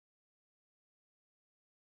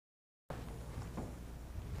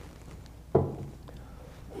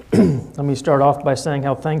Let me start off by saying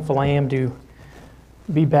how thankful I am to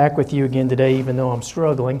be back with you again today, even though I'm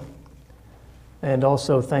struggling. And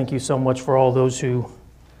also thank you so much for all those who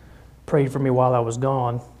prayed for me while I was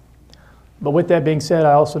gone. But with that being said,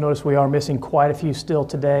 I also noticed we are missing quite a few still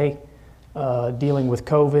today, dealing with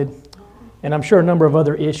COVID, and I'm sure a number of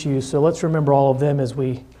other issues. So let's remember all of them as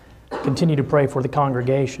we continue to pray for the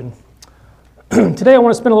congregation. Today I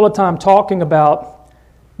want to spend a little time talking about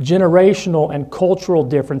generational and cultural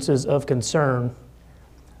differences of concern.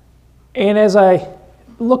 And as I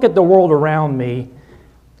look at the world around me,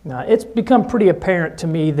 it's become pretty apparent to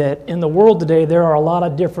me that in the world today there are a lot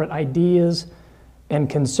of different ideas and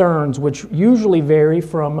concerns which usually vary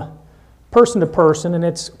from person to person, and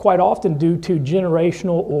it's quite often due to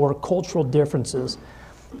generational or cultural differences.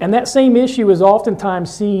 And that same issue is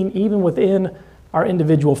oftentimes seen even within our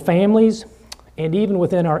individual families and even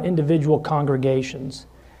within our individual congregations.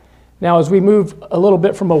 Now, as we move a little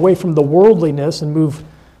bit away from the worldliness and move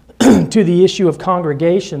to the issue of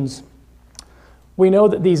congregations, we know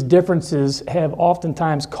that these differences have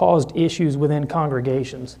oftentimes caused issues within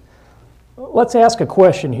congregations. Let's ask a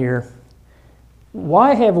question here.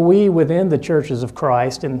 Why have we within the churches of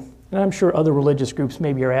Christ, and I'm sure other religious groups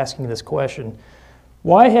maybe are asking this question,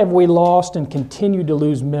 why have we lost and continue to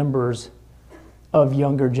lose members of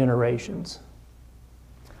younger generations?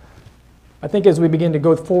 I think as we begin to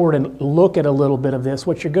go forward and look at a little bit of this,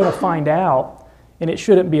 what you're going to find out, and it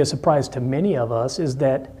shouldn't be a surprise to many of us, is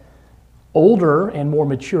that older and more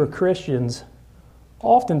mature Christians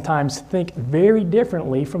oftentimes think very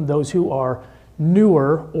differently from those who are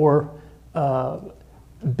newer or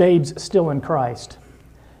babes still in Christ.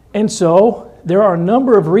 And so there are a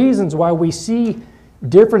number of reasons why we see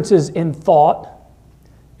differences in thought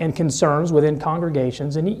and concerns within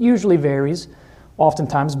congregations, and it usually varies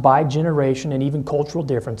oftentimes by generation and even cultural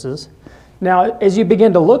differences. Now, as you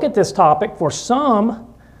begin to look at this topic, for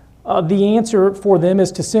some, the answer for them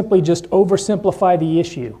is to simply just oversimplify the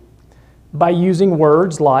issue by using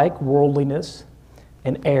words like worldliness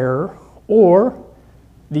and error, or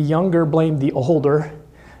the younger blame the older,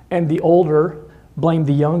 and the older blame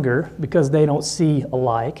the younger because they don't see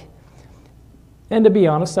alike. And to be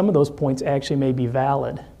honest, some of those points actually may be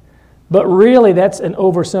valid. But really, that's an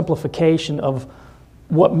oversimplification of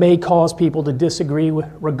what may cause people to disagree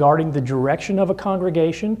regarding the direction of a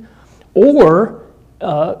congregation or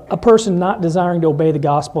a person not desiring to obey the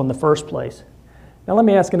gospel in the first place. Now let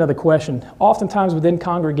me ask another question. Oftentimes within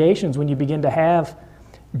congregations, when you begin to have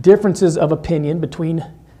differences of opinion between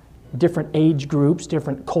different age groups,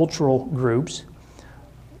 different cultural groups,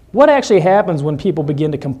 what actually happens when people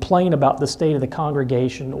begin to complain about the state of the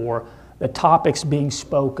congregation or the topics being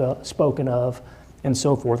spoken of and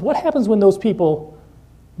so forth? What happens when those people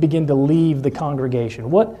begin to leave the congregation?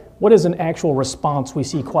 What is an actual response we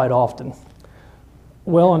see quite often?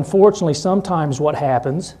 Well, unfortunately, sometimes what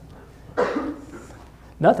happens,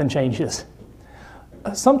 nothing changes.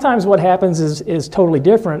 Sometimes what happens is totally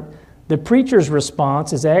different. The preacher's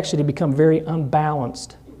response is actually to become very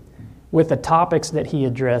unbalanced with the topics that he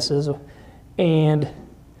addresses, and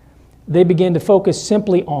they begin to focus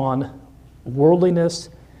simply on worldliness,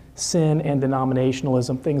 sin, and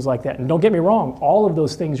denominationalism, things like that. And don't get me wrong, all of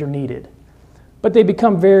those things are needed. But they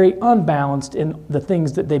become very unbalanced in the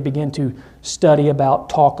things that they begin to study about,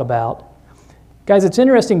 talk about. Guys, it's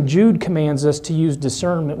interesting, Jude commands us to use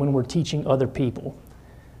discernment when we're teaching other people.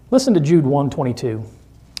 Listen to Jude 1:22.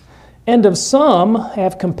 And of some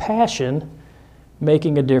have compassion,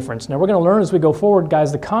 making a difference. Now we're going to learn as we go forward,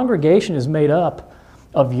 guys, the congregation is made up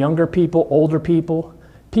of younger people, older people,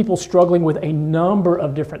 people struggling with a number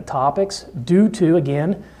of different topics due to,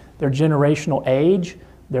 again, their generational age,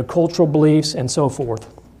 their cultural beliefs, and so forth.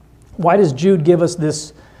 Why does Jude give us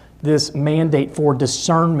this mandate for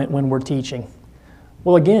discernment when we're teaching?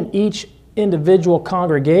 Well, again, each individual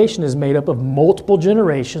congregation is made up of multiple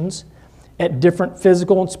generations at different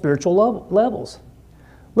physical and spiritual levels.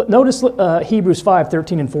 Notice Hebrews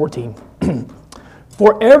 5:13 and 14.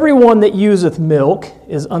 For everyone that useth milk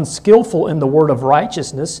is unskillful in the word of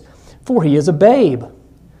righteousness, for he is a babe.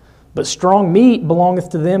 But strong meat belongeth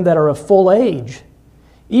to them that are of full age,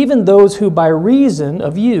 even those who by reason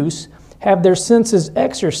of use have their senses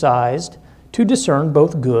exercised to discern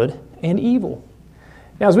both good and evil.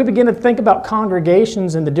 Now, as we begin to think about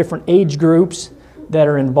congregations and the different age groups that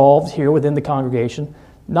are involved here within the congregation,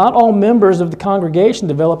 not all members of the congregation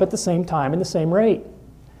develop at the same time and the same rate.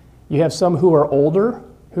 You have some who are older,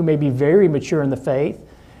 who may be very mature in the faith,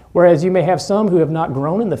 whereas you may have some who have not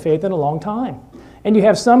grown in the faith in a long time. And you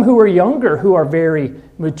have some who are younger who are very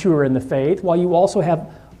mature in the faith, while you also have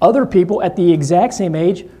other people at the exact same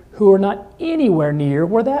age who are not anywhere near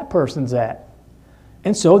where that person's at.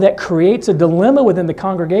 And so that creates a dilemma within the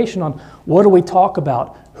congregation on what do we talk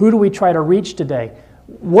about? Who do we try to reach today?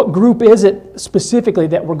 What group is it specifically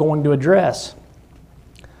that we're going to address?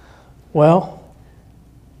 Well,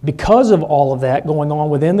 because of all of that going on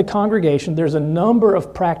within the congregation, there's a number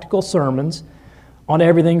of practical sermons on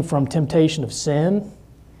everything from temptation of sin,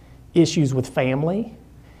 issues with family,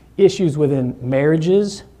 issues within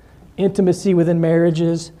marriages, intimacy within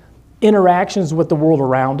marriages, interactions with the world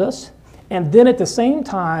around us. And then at the same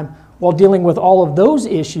time, while dealing with all of those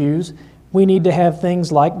issues, we need to have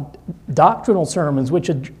things like doctrinal sermons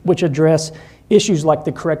which address issues like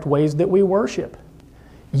the correct ways that we worship,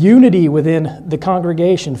 unity within the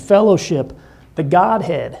congregation, fellowship, the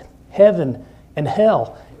Godhead, heaven and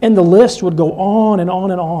hell. And the list would go on and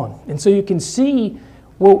on and on. And so you can see,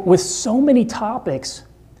 well, with so many topics,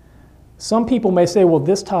 some people may say, well,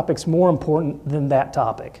 this topic's more important than that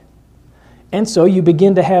topic. And so you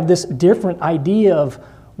begin to have this different idea of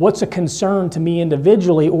what's a concern to me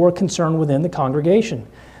individually or a concern within the congregation.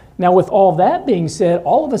 Now, with all that being said,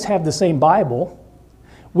 all of us have the same Bible.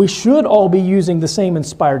 We should all be using the same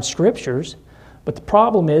inspired scriptures, but the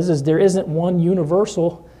problem is there isn't one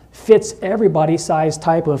universal, fits everybody size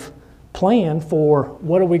type of plan for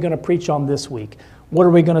what are we going to preach on this week? What are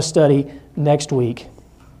we going to study next week?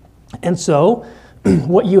 And so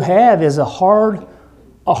what you have is a hard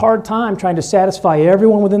time trying to satisfy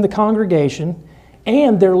everyone within the congregation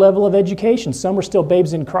and their level of education. Some are still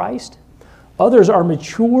babes in Christ. Others are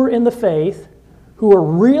mature in the faith who are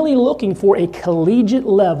really looking for a collegiate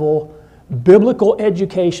level biblical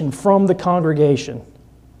education from the congregation.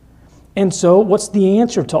 And so what's the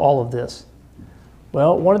answer to all of this?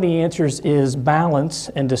 Well, one of the answers is balance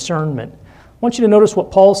and discernment. I want you to notice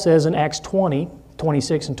what Paul says in Acts 20,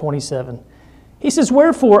 26 and 27. He says,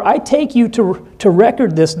 "Wherefore I take you to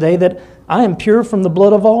record this day that I am pure from the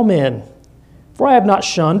blood of all men. For I have not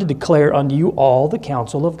shunned to declare unto you all the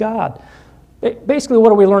counsel of God." Basically,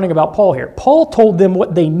 what are we learning about Paul here? Paul told them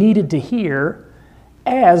what they needed to hear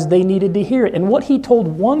as they needed to hear it. And what he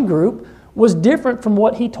told one group was different from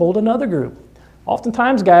what he told another group.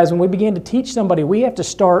 Oftentimes, guys, when we begin to teach somebody, we have to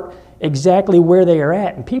start exactly where they are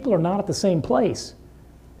at. And people are not at the same place,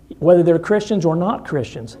 whether they're Christians or not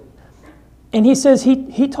Christians. And he says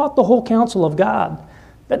he taught the whole counsel of God.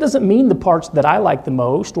 That doesn't mean the parts that I like the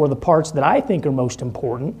most or the parts that I think are most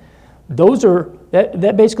important.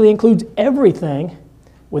 That basically includes everything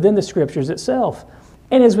within the Scriptures itself.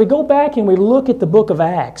 And as we go back and we look at the book of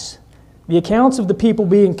Acts, the accounts of the people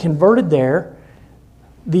being converted there,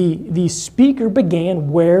 the speaker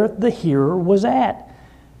began where the hearer was at.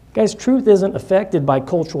 Guys, truth isn't affected by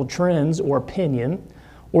cultural trends or opinion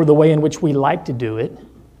or the way in which we like to do it,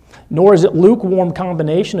 nor is it lukewarm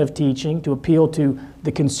combination of teaching to appeal to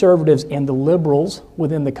the conservatives and the liberals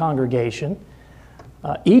within the congregation.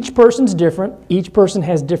 Each person's different. Each person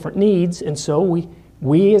has different needs, and so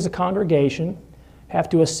we as a congregation have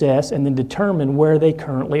to assess and then determine where they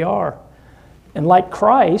currently are. And like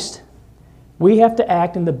Christ, we have to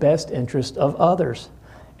act in the best interest of others.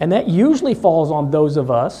 And that usually falls on those of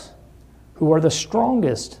us who are the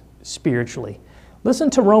strongest spiritually. Listen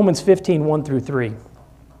to Romans 15, 1 through 3.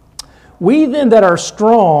 "We then that are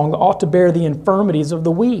strong ought to bear the infirmities of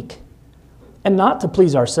the weak, and not to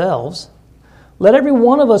please ourselves. Let every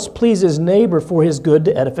one of us please his neighbor for his good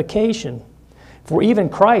to edification. For even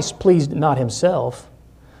Christ pleased not himself,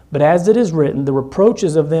 but as it is written, the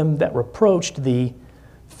reproaches of them that reproached thee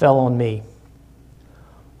fell on me."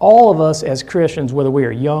 All of us as Christians, whether we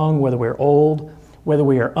are young, whether we're old, whether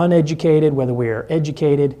we are uneducated, whether we are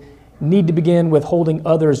educated, need to begin with holding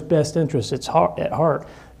others' best interests at heart.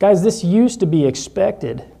 Guys, this used to be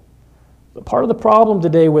expected. But part of the problem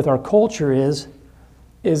today with our culture is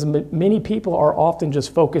many people are often just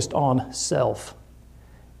focused on self.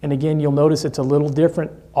 And again, you'll notice it's a little different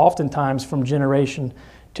oftentimes from generation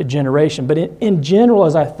to generation. But in general,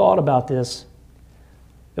 as I thought about this,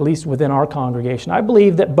 at least within our congregation, I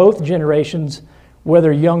believe that both generations,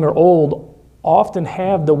 whether young or old, often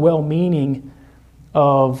have the well-meaning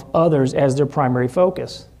of others as their primary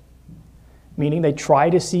focus. Meaning they try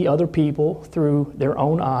to see other people through their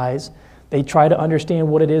own eyes. They try to understand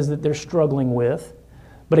what it is that they're struggling with.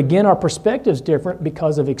 But again, our perspective is different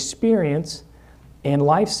because of experience and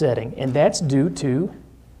life setting, and that's due to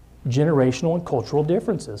generational and cultural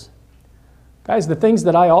differences. Guys, the things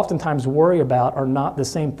that I oftentimes worry about are not the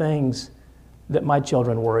same things that my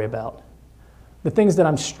children worry about. The things that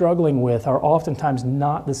I'm struggling with are oftentimes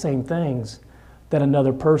not the same things that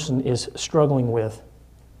another person is struggling with.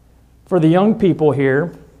 For the young people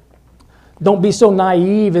here, Don't be so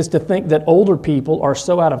naive as to think that older people are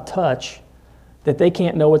so out of touch that they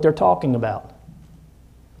can't know what they're talking about.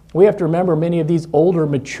 We have to remember many of these older,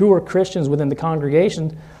 mature Christians within the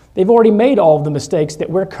congregation, they've already made all of the mistakes that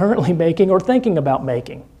we're currently making or thinking about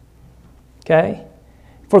making. Okay?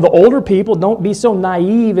 For the older people, don't be so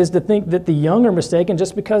naive as to think that the young are mistaken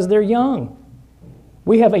just because they're young.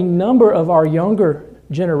 We have a number of our younger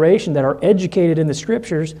generation that are educated in the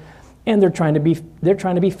Scriptures, and they're trying to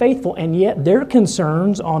be faithful, and yet their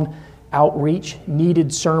concerns on outreach,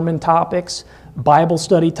 needed sermon topics, Bible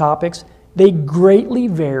study topics, they greatly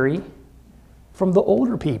vary from the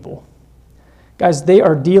older people. Guys, they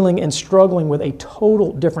are dealing and struggling with a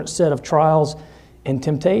total different set of trials and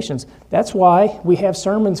temptations. That's why we have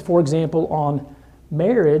sermons, for example, on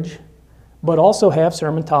marriage, but also have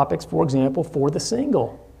sermon topics, for example, for the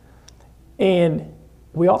single. And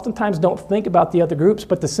we oftentimes don't think about the other groups,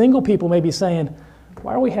 but the single people may be saying,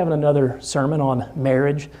 why are we having another sermon on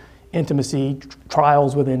marriage, intimacy,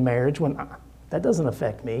 trials within marriage, when that doesn't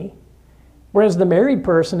affect me? Whereas the married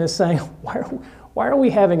person is saying, why are we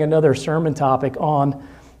having another sermon topic on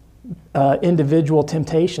individual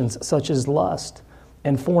temptations such as lust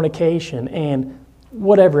and fornication and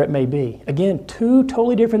whatever it may be? Again, two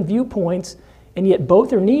totally different viewpoints, and yet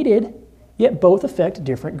both are needed, yet both affect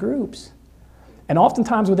different groups. And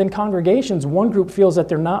oftentimes within congregations, one group feels that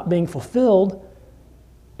they're not being fulfilled,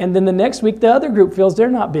 and then the next week the other group feels they're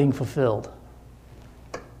not being fulfilled.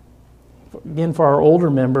 Again, for our older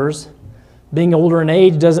members, being older in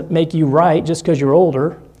age doesn't make you right just because you're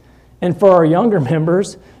older. And for our younger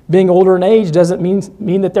members, being older in age doesn't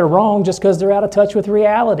mean that they're wrong just because they're out of touch with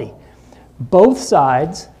reality. Both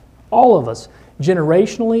sides, all of us,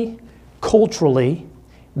 generationally, culturally,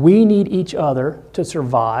 we need each other to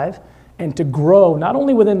survive and to grow, not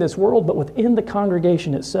only within this world, but within the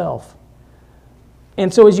congregation itself.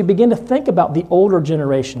 And so as you begin to think about the older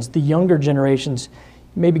generations, the younger generations,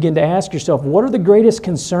 you may begin to ask yourself, what are the greatest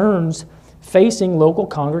concerns facing local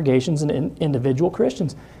congregations and individual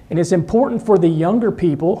Christians? And it's important for the younger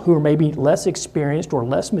people who are maybe less experienced or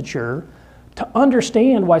less mature to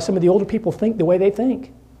understand why some of the older people think the way they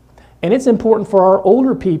think. And it's important for our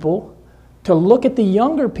older people to look at the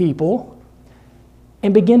younger people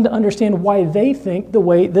and begin to understand why they think the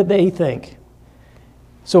way that they think.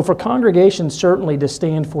 So for congregations certainly to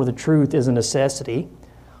stand for the truth is a necessity.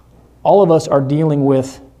 All of us are dealing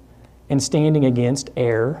with and standing against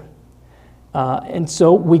error. And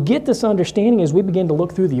so we get this understanding as we begin to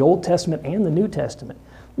look through the Old Testament and the New Testament.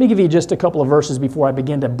 Let me give you just a couple of verses before I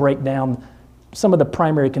begin to break down some of the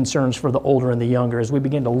primary concerns for the older and the younger as we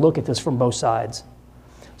begin to look at this from both sides.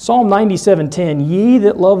 Psalm 97:10, ye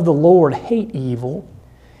that love the Lord hate evil.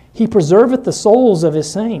 He preserveth the souls of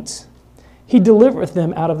his saints. He delivereth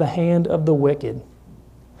them out of the hand of the wicked.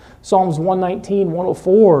 Psalms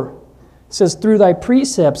 119:104 says, through thy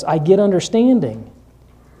precepts I get understanding.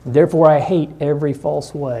 Therefore I hate every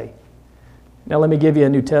false way. Now let me give you a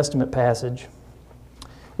New Testament passage.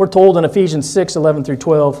 We're told in Ephesians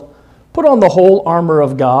 6:11-12, put on the whole armor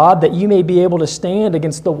of God, that you may be able to stand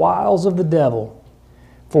against the wiles of the devil.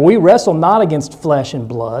 For we wrestle not against flesh and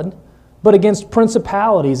blood, but against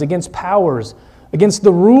principalities, against powers, against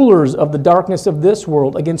the rulers of the darkness of this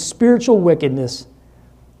world, against spiritual wickedness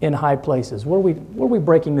in high places. What are we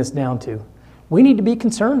breaking this down to? We need to be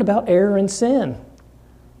concerned about error and sin.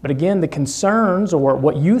 But again, the concerns, or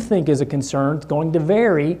what you think is a concern, is going to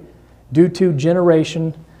vary due to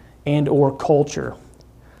generation and or culture.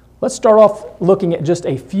 Let's start off looking at just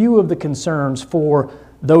a few of the concerns for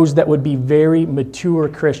those that would be very mature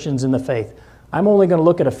Christians in the faith. I'm only going to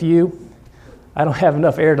look at a few. I don't have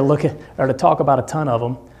enough air to look at or to talk about a ton of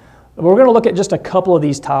them. But we're going to look at just a couple of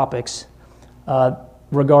these topics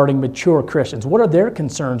regarding mature Christians. What are their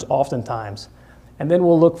concerns oftentimes? And then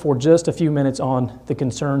we'll look for just a few minutes on the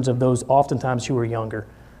concerns of those oftentimes who are younger.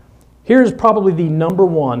 Here's probably the number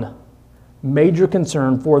one major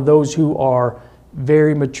concern for those who are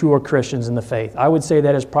very mature Christians in the faith. I would say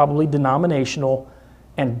that is probably denominational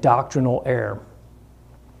and doctrinal error.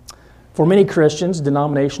 For many Christians,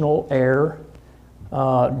 denominational error,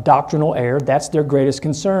 doctrinal error, that's their greatest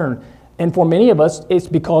concern. And for many of us, it's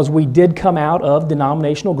because we did come out of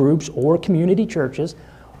denominational groups or community churches,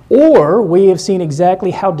 or we have seen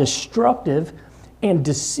exactly how destructive and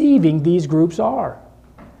deceiving these groups are.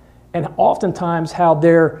 And oftentimes how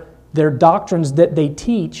their doctrines that they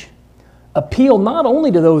teach appeal not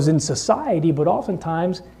only to those in society, but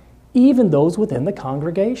oftentimes even those within the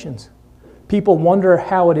congregations. People wonder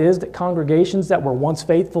how it is that congregations that were once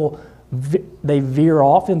faithful, they veer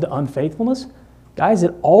off into unfaithfulness. Guys,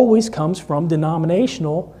 it always comes from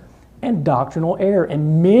denominational and doctrinal error.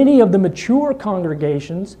 And many of the mature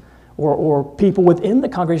congregations or people within the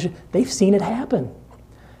congregation, they've seen it happen.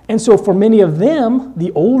 And so for many of them,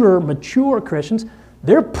 the older, mature Christians,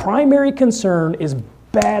 their primary concern is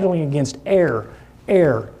battling against error.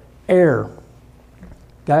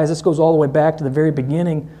 Guys, this goes all the way back to the very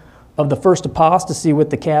beginning of the first apostasy with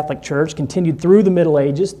the Catholic Church, continued through the Middle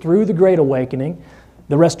Ages, through the Great Awakening,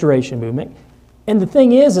 the Restoration Movement. And the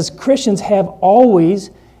thing is Christians have always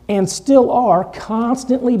and still are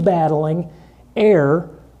constantly battling error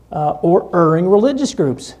or erring religious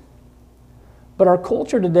groups. But our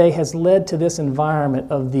culture today has led to this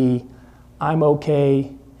environment of the I'm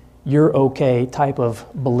okay, you're okay type of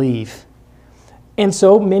belief. And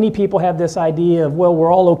so many people have this idea of, well,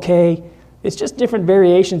 we're all okay. It's just different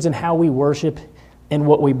variations in how we worship and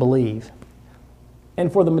what we believe.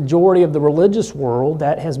 And for the majority of the religious world,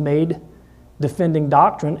 that has made defending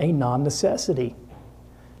doctrine a non-necessity.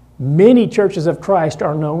 Many churches of Christ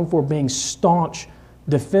are known for being staunch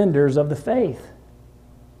defenders of the faith.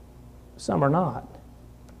 Some are not.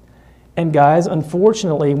 And guys,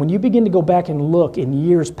 unfortunately, when you begin to go back and look in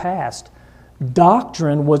years past,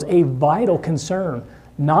 doctrine was a vital concern,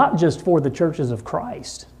 not just for the churches of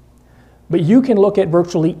Christ, but you can look at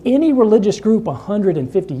virtually any religious group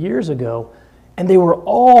 150 years ago, and they were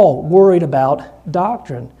all worried about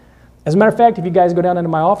doctrine. As a matter of fact, if you guys go down into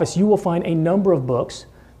my office, you will find a number of books,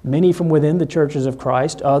 many from within the churches of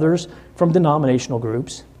Christ, others from denominational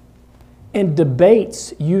groups. And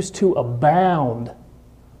debates used to abound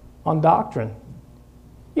on doctrine.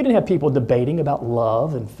 You didn't have people debating about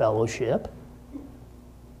love and fellowship.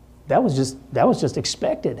 That was just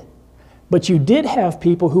expected. But you did have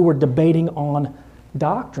people who were debating on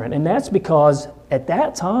doctrine. And that's because at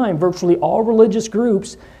that time, virtually all religious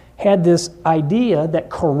groups had this idea that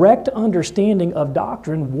correct understanding of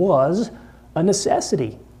doctrine was a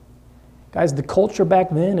necessity. Guys, the culture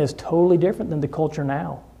back then is totally different than the culture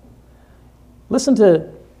now. Listen to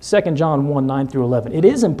 2 John 1, 9 through 11. It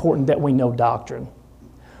is important that we know doctrine.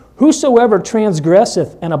 Whosoever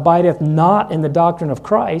transgresseth and abideth not in the doctrine of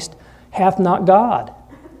Christ hath not God.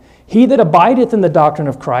 He that abideth in the doctrine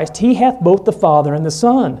of Christ, he hath both the Father and the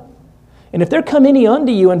Son. And if there come any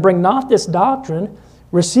unto you and bring not this doctrine,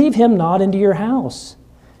 receive him not into your house.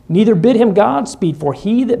 Neither bid him Godspeed, for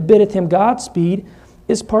he that biddeth him Godspeed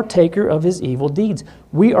is partaker of his evil deeds.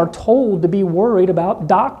 We are told to be worried about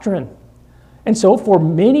doctrine. And so for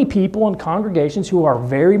many people and congregations who are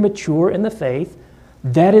very mature in the faith,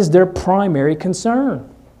 that is their primary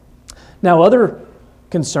concern. Now, other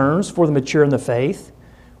concerns for the mature in the faith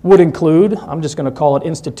would include, I'm just going to call it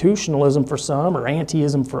institutionalism for some or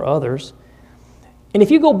antiism for others. And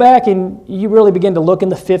if you go back and you really begin to look in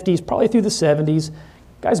the 50s, probably through the 70s,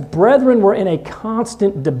 guys, brethren were in a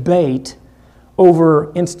constant debate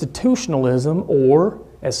over institutionalism or,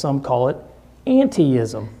 as some call it,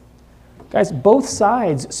 antiism. Guys, both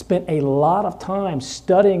sides spent a lot of time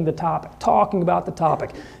studying the topic, talking about the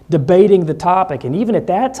topic, debating the topic. And even at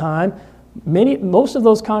that time, most of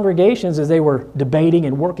those congregations, as they were debating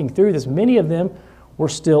and working through this, many of them were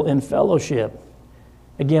still in fellowship.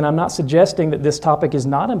 Again, I'm not suggesting that this topic is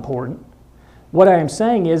not important. What I am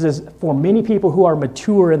saying is for many people who are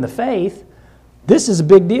mature in the faith, this is a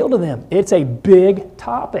big deal to them. It's a big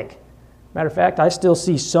topic. Matter of fact, I still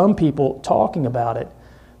see some people talking about it.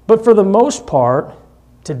 But for the most part,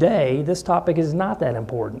 today, this topic is not that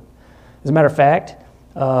important. As a matter of fact,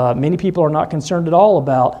 many people are not concerned at all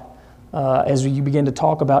about, as you begin to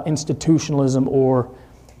talk about institutionalism or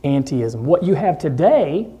antiism. What you have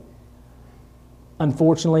today,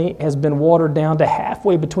 unfortunately, has been watered down to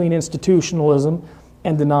halfway between institutionalism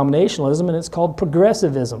and denominationalism, and it's called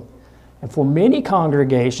progressivism. And for many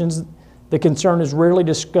congregations, the concern is rarely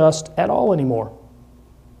discussed at all anymore.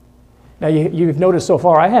 Now, you've noticed so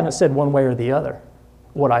far, I haven't said one way or the other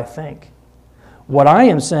what I think. What I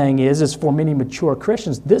am saying is for many mature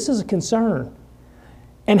Christians, this is a concern.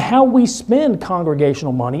 And how we spend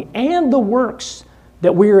congregational money and the works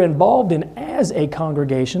that we are involved in as a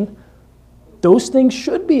congregation, those things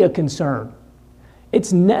should be a concern.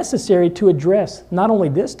 It's necessary to address not only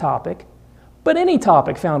this topic, but any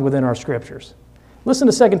topic found within our scriptures. Listen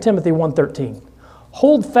to 2 Timothy 1:13.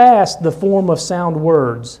 Hold fast the form of sound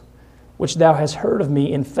words, which thou hast heard of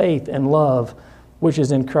me in faith and love, which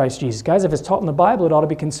is in Christ Jesus. Guys, if it's taught in the Bible, it ought to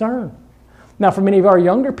be concerned. Now, for many of our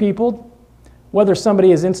younger people, whether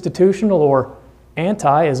somebody is institutional or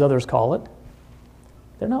anti, as others call it,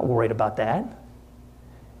 they're not worried about that.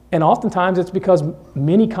 And oftentimes it's because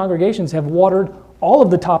many congregations have watered all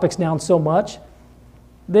of the topics down so much,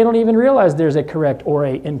 they don't even realize there's a correct or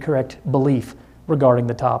an incorrect belief regarding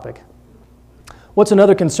the topic. What's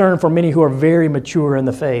another concern for many who are very mature in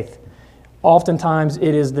the faith? Oftentimes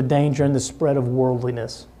it is the danger and the spread of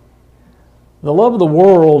worldliness. The love of the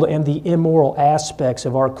world and the immoral aspects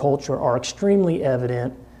of our culture are extremely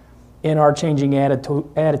evident in our changing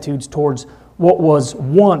attitudes towards what was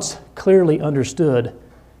once clearly understood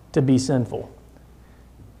to be sinful.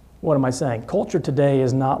 What am I saying? Culture today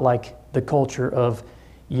is not like the culture of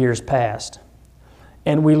years past.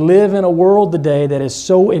 And we live in a world today that is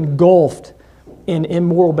so engulfed in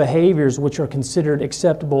immoral behaviors which are considered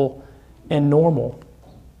acceptable and normal.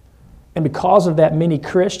 And because of that, many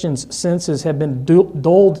Christians' senses have been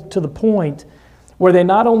dulled to the point where they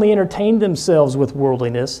not only entertain themselves with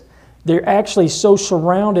worldliness, they're actually so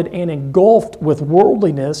surrounded and engulfed with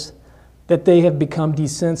worldliness that they have become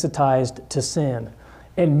desensitized to sin.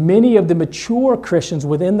 And many of the mature Christians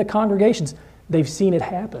within the congregations, they've seen it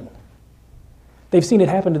happen. They've seen it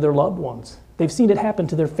happen to their loved ones. They've seen it happen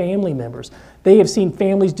to their family members. They have seen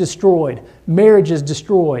families destroyed, marriages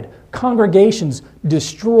destroyed, congregations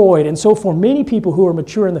destroyed. And so for many people who are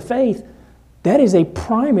mature in the faith, that is a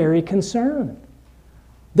primary concern.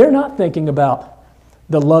 They're not thinking about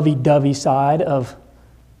the lovey-dovey side of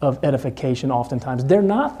edification oftentimes. They're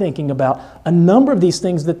not thinking about a number of these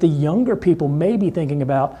things that the younger people may be thinking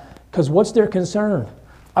about, because what's their concern?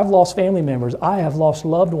 I've lost family members. I have lost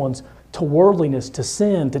loved ones to worldliness, to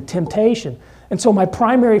sin, to temptation. And so my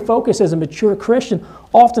primary focus as a mature Christian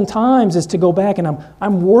oftentimes is to go back and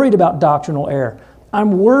I'm worried about doctrinal error.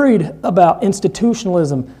 I'm worried about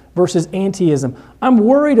institutionalism versus antiism. I'm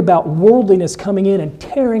worried about worldliness coming in and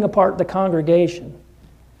tearing apart the congregation.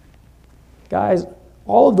 Guys,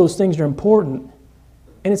 all of those things are important,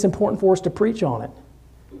 and it's important for us to preach on it.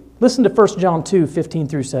 Listen to 1 John 2, 15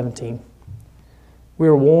 through 17. We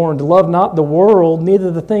are warned, love not the world, neither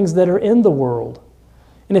the things that are in the world.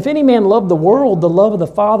 And if any man love the world, the love of the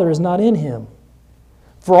Father is not in him.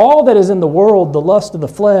 For all that is in the world, the lust of the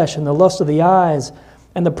flesh and the lust of the eyes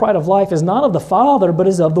and the pride of life is not of the Father, but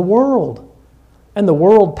is of the world. And the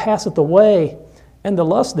world passeth away, and the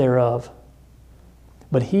lust thereof.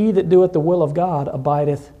 But he that doeth the will of God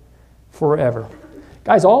abideth forever.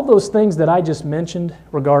 Guys, all those things that I just mentioned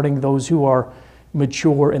regarding those who are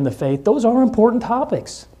mature in the faith, those are important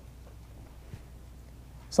topics.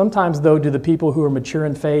 Sometimes, though, do the people who are mature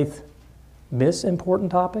in faith miss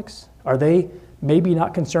important topics? Are they maybe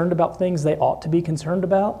not concerned about things they ought to be concerned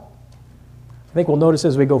about? I think we'll notice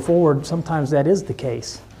as we go forward, sometimes that is the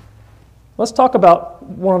case. Let's talk about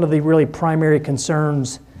one of the really primary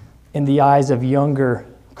concerns in the eyes of younger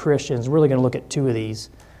Christians. We're really going to look at two of these.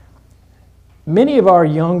 Many of our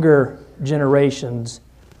younger generations,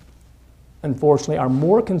 unfortunately, are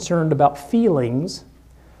more concerned about feelings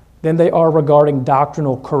than they are regarding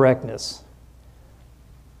doctrinal correctness.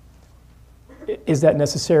 Is that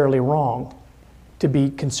necessarily wrong to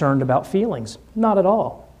be concerned about feelings? Not at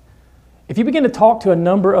all. If you begin to talk to a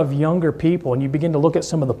number of younger people and you begin to look at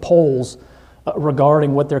some of the polls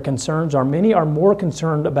regarding what their concerns are, many are more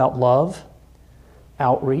concerned about love,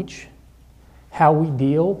 outreach, how we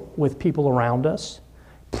deal with people around us,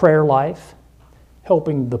 prayer life,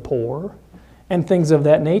 helping the poor, and things of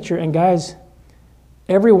that nature. And guys,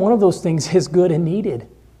 every one of those things is good and needed.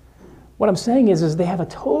 What I'm saying is they have a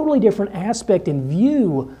totally different aspect and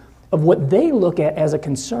view of what they look at as a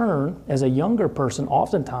concern, as a younger person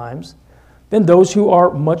oftentimes, than those who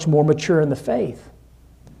are much more mature in the faith.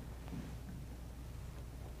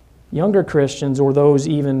 Younger Christians, or those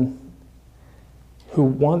even who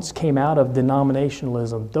once came out of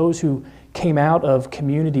denominationalism, those who came out of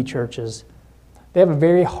community churches, they have a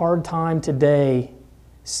very hard time today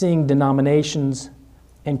seeing denominations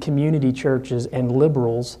and community churches and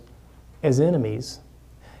liberals as enemies.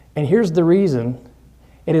 And here's the reason.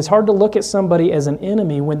 It is hard to look at somebody as an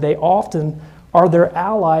enemy when they often are their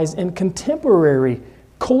allies in contemporary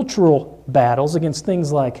cultural battles against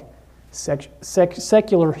things like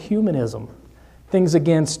secular humanism, things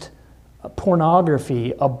against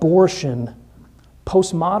pornography, abortion,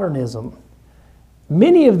 postmodernism.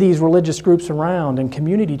 Many of these religious groups around and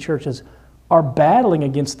community churches are battling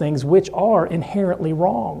against things which are inherently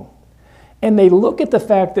wrong. And they look at the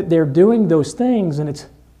fact that they're doing those things, and it's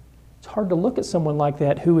hard to look at someone like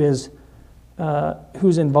that who is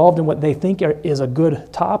who's involved in what they think is a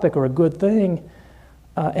good topic or a good thing,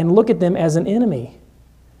 and look at them as an enemy.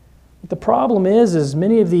 But the problem is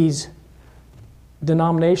many of these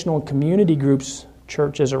denominational and community groups,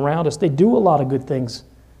 churches around us, they do a lot of good things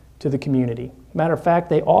to the community. Matter of fact,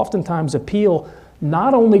 they oftentimes appeal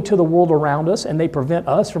not only to the world around us, and they prevent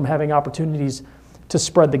us from having opportunities to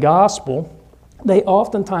spread the gospel, they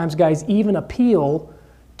oftentimes, guys, even appeal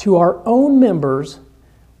to our own members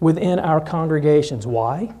within our congregations.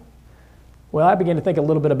 Why? Well, I began to think a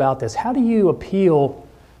little bit about this. How do you appeal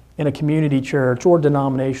in a community church or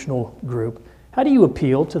denominational group? How do you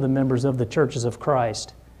appeal to the members of the churches of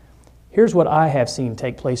Christ? Here's what I have seen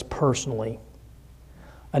take place personally.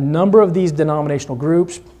 A number of these denominational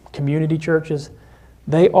groups, community churches,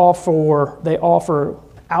 they offer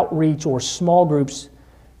outreach or small groups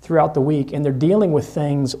throughout the week, and they're dealing with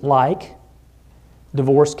things like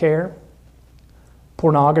divorce care,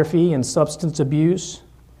 pornography and substance abuse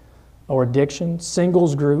or addiction,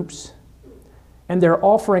 singles groups, and they're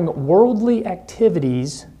offering worldly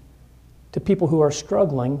activities to people who are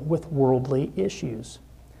struggling with worldly issues.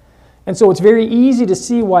 And so it's very easy to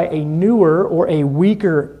see why a newer or a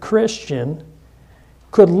weaker Christian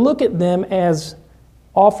could look at them as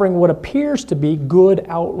offering what appears to be good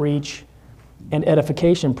outreach and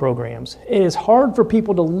edification programs. It is hard for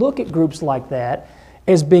people to look at groups like that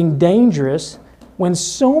as being dangerous when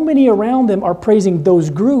so many around them are praising those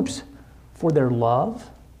groups for their love,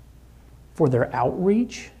 for their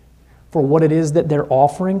outreach, for what it is that they're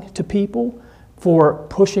offering to people, for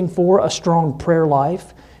pushing for a strong prayer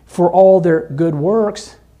life, for all their good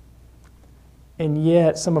works. And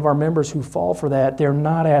yet, some of our members who fall for that, they're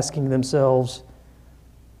not asking themselves,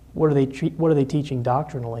 what are they teaching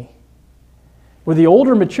doctrinally? Where the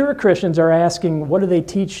older, mature Christians are asking, what do they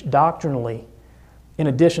teach doctrinally, in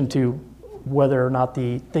addition to whether or not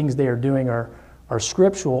the things they are doing are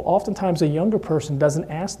scriptural. Oftentimes, a younger person doesn't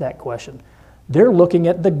ask that question. They're looking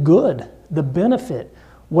at the good, the benefit,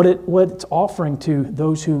 what it's offering to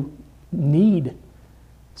those who need.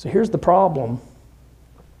 So here's the problem.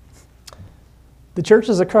 The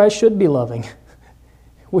churches of Christ should be loving.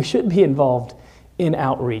 We should be involved in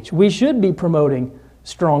outreach. We should be promoting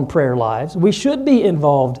strong prayer lives. We should be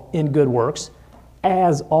involved in good works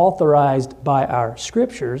as authorized by our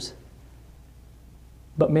scriptures,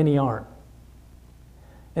 but many aren't.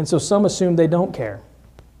 And so some assume they don't care,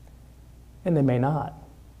 and they may not.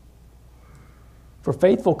 For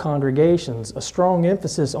faithful congregations, a strong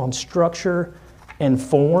emphasis on structure and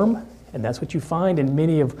form, and that's what you find in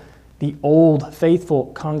many of the old faithful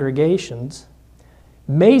congregations,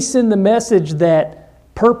 may send the message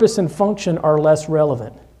that purpose and function are less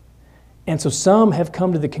relevant. And so some have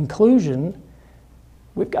come to the conclusion,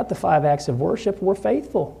 we've got the 5 acts of worship, we're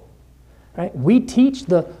faithful. Right? We teach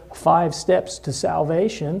the 5 steps to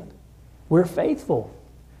salvation, we're faithful.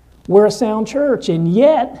 We're a sound church, and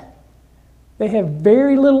yet they have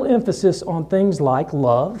very little emphasis on things like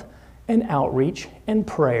love and outreach and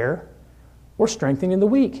prayer or strengthening the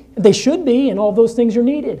weak. They should be, and all those things are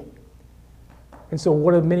needed. And so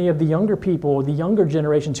what do many of the younger people, the younger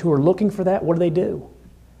generations who are looking for that, what do?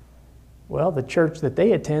 Well, the church that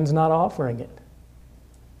they attend is not offering it.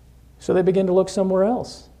 So they begin to look somewhere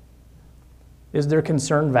else. Is their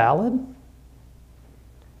concern valid?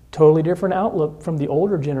 Totally different outlook from the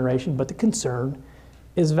older generation, but the concern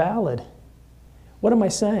is valid. What am I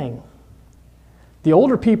saying? The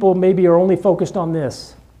older people maybe are only focused on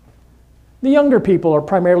this. The younger people are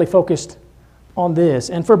primarily focused on this.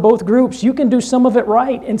 And for both groups, you can do some of it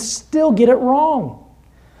right and still get it wrong.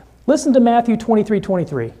 Listen to Matthew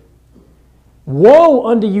 23:23. Woe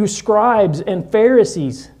unto you, scribes and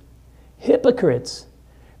Pharisees, hypocrites!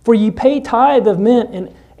 For ye pay tithe of mint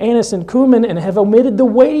and anise and cumin, and have omitted the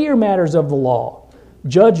weightier matters of the law,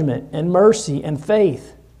 judgment and mercy and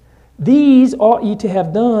faith. These ought ye to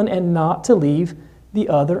have done, and not to leave the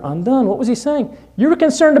other undone. What was he saying? You were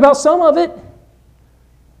concerned about some of it,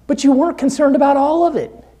 but you weren't concerned about all of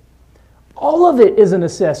it. All of it is a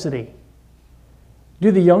necessity.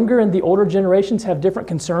 Do the younger and the older generations have different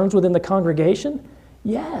concerns within the congregation?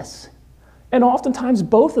 Yes. And oftentimes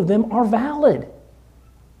both of them are valid.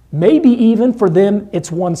 Maybe even for them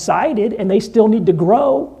it's one-sided and they still need to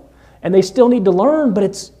grow and they still need to learn, but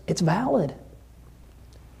it's valid.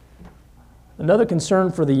 Another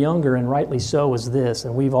concern for the younger, and rightly so, is this,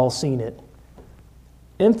 and we've all seen it.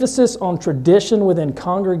 Emphasis on tradition within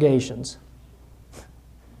congregations.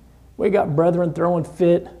 We got brethren throwing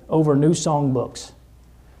fit over new songbooks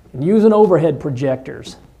and using overhead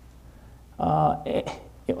projectors.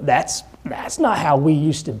 That's not how we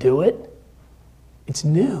used to do it. It's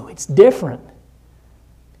new. It's different.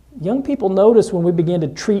 Young people notice when we begin to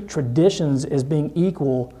treat traditions as being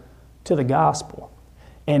equal to the gospel.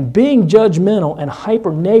 And being judgmental and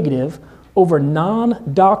hyper-negative over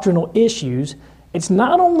non-doctrinal issues, it's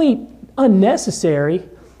not only unnecessary,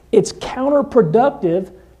 it's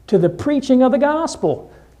counterproductive to the preaching of the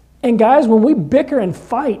gospel. And guys, when we bicker and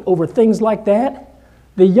fight over things like that,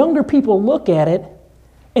 the younger people look at it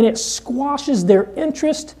and it squashes their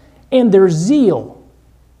interest and their zeal.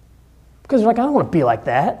 Because they're like, I don't want to be like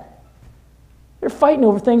that. They're fighting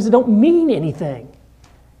over things that don't mean anything.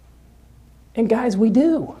 And guys, we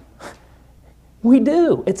do. We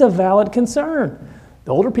do. It's a valid concern.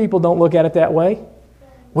 The older people don't look at it that way.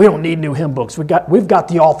 We don't need new hymn books. We've got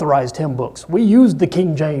the authorized hymn books. We use the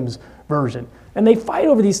King James Version. And they fight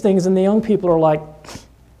over these things, and the young people are like,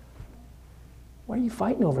 what are you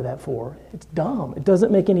fighting over that for? It's dumb. It doesn't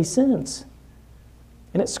make any sense.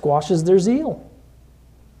 And it squashes their zeal.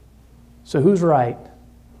 So who's right?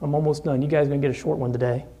 I'm almost done. You guys are going to get a short one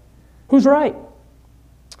today. Who's right?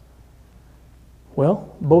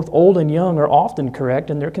 Well, both old and young are often correct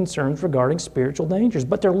in their concerns regarding spiritual dangers,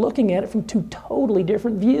 but they're looking at it from two totally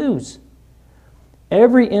different views.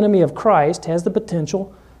 Every enemy of Christ has the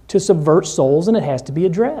potential to subvert souls, and it has to be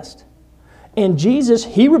addressed. And Jesus,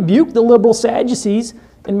 he rebuked the liberal Sadducees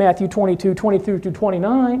in Matthew 22, 23 through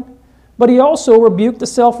 29, but he also rebuked the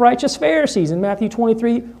self-righteous Pharisees in Matthew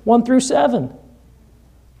 23, 1 through 7.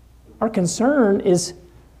 Our concern is,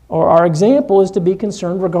 or our example is to be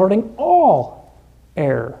concerned regarding all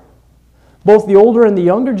error. Both the older and the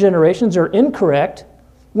younger generations are incorrect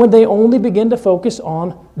when they only begin to focus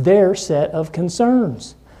on their set of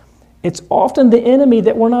concerns. It's often the enemy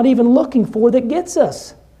that we're not even looking for that gets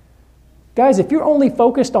us. Guys, if you're only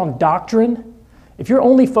focused on doctrine, if you're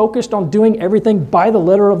only focused on doing everything by the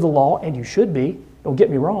letter of the law, and you should be, don't get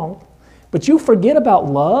me wrong, but you forget about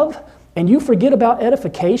love, and you forget about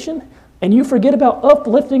edification, and you forget about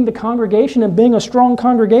uplifting the congregation and being a strong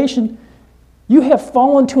congregation, you have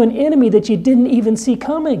fallen to an enemy that you didn't even see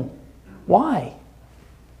coming. Why?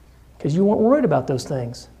 Because you weren't worried about those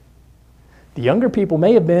things. The younger people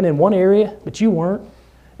may have been in one area, but you weren't.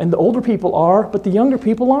 And the older people are, but the younger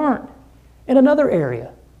people aren't in another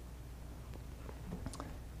area.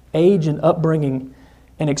 Age and upbringing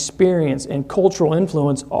and experience and cultural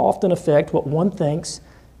influence often affect what one thinks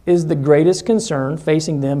is the greatest concern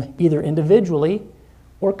facing them either individually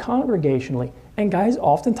or congregationally. And guys,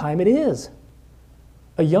 oftentimes it is.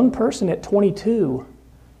 A young person at 22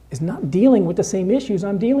 is not dealing with the same issues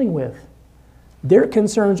I'm dealing with. Their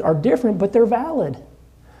concerns are different, but they're valid.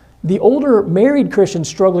 The older married Christian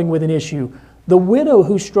struggling with an issue, the widow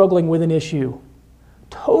who's struggling with an issue,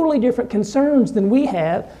 totally different concerns than we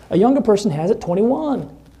have, a younger person has at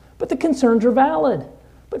 21. But the concerns are valid,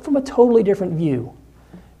 but from a totally different view.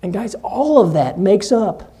 And guys, all of that makes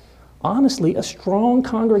up, honestly, a strong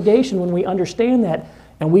congregation when we understand that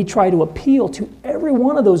and we try to appeal to every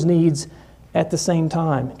one of those needs at the same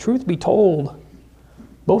time. Truth be told,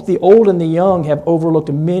 both the old and the young have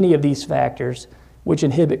overlooked many of these factors which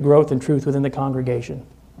inhibit growth and truth within the congregation.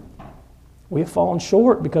 We have fallen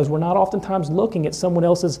short because we're not oftentimes looking at someone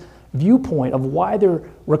else's viewpoint of why they're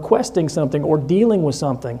requesting something or dealing with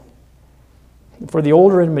something. For the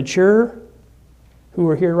older and mature who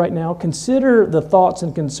are here right now, consider the thoughts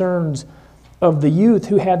and concerns of the youth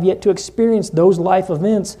who have yet to experience those life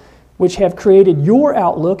events which have created your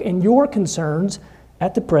outlook and your concerns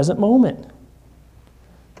at the present moment.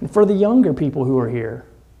 And for the younger people who are here,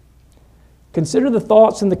 consider the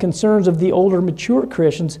thoughts and the concerns of the older, mature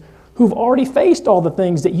Christians who've already faced all the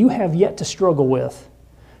things that you have yet to struggle with,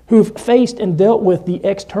 who've faced and dealt with the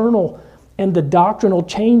external and the doctrinal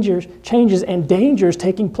changes and dangers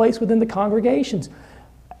taking place within the congregations.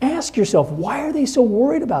 Ask yourself, why are they so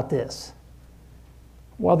worried about this?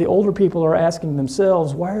 While the older people are asking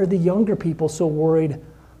themselves, why are the younger people so worried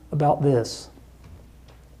about this?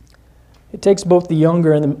 It takes both the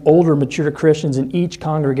younger and the older mature Christians in each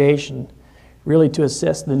congregation really to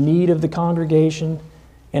assess the need of the congregation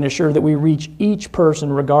and assure that we reach each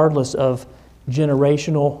person regardless of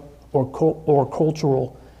generational or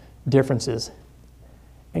cultural differences.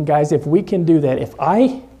 And guys, if we can do that, if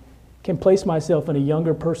I can place myself in a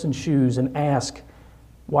younger person's shoes and ask,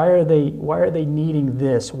 why are they needing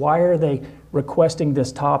this? Why are they requesting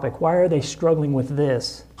this topic? Why are they struggling with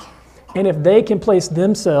this? And if they can place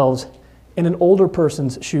themselves in an older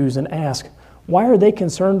person's shoes and ask, why are they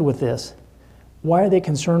concerned with this? Why are they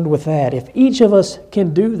concerned with that? If each of us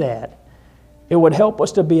can do that, it would help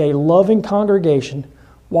us to be a loving congregation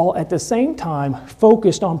while at the same time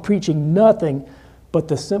focused on preaching nothing but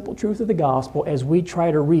the simple truth of the gospel as we try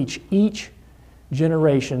to reach each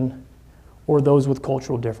generation or those with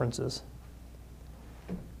cultural differences.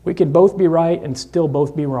 We can both be right and still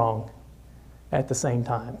both be wrong at the same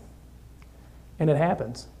time. And it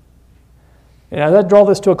happens. And as I draw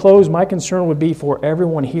this to a close, my concern would be for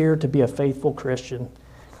everyone here to be a faithful Christian.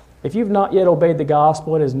 If you've not yet obeyed the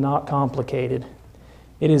gospel, it is not complicated.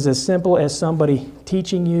 It is as simple as somebody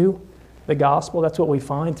teaching you the gospel. That's what we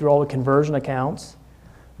find through all the conversion accounts.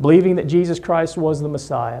 Believing that Jesus Christ was the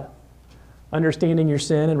Messiah. understanding your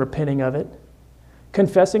sin and repenting of it,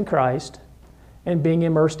 confessing Christ, and being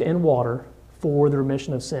immersed in water for the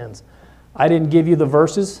remission of sins. I didn't give you the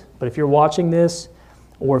verses, but if you're watching this,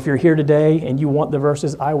 or if you're here today and you want the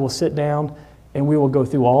verses, I will sit down and we will go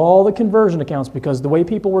through all the conversion accounts, because the way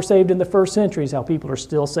people were saved in the first century is how people are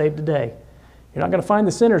still saved today. You're not going to find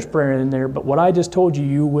the sinner's prayer in there, but what I just told you,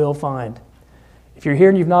 you will find. If you're here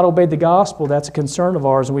and you've not obeyed the gospel, that's a concern of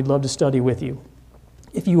ours, and we'd love to study with you.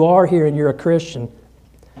 If you are here and you're a Christian,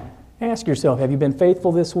 ask yourself, have you been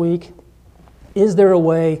faithful this week? Is there a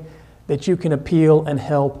way that you can appeal and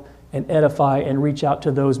help and edify and reach out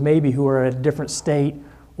to those maybe who are at a different state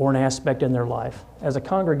or an aspect in their life? As a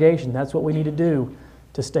congregation, that's what we need to do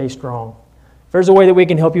to stay strong. If there's a way that we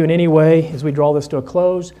can help you in any way as we draw this to a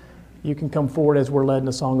close, you can come forward as we're led in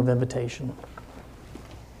a song of invitation.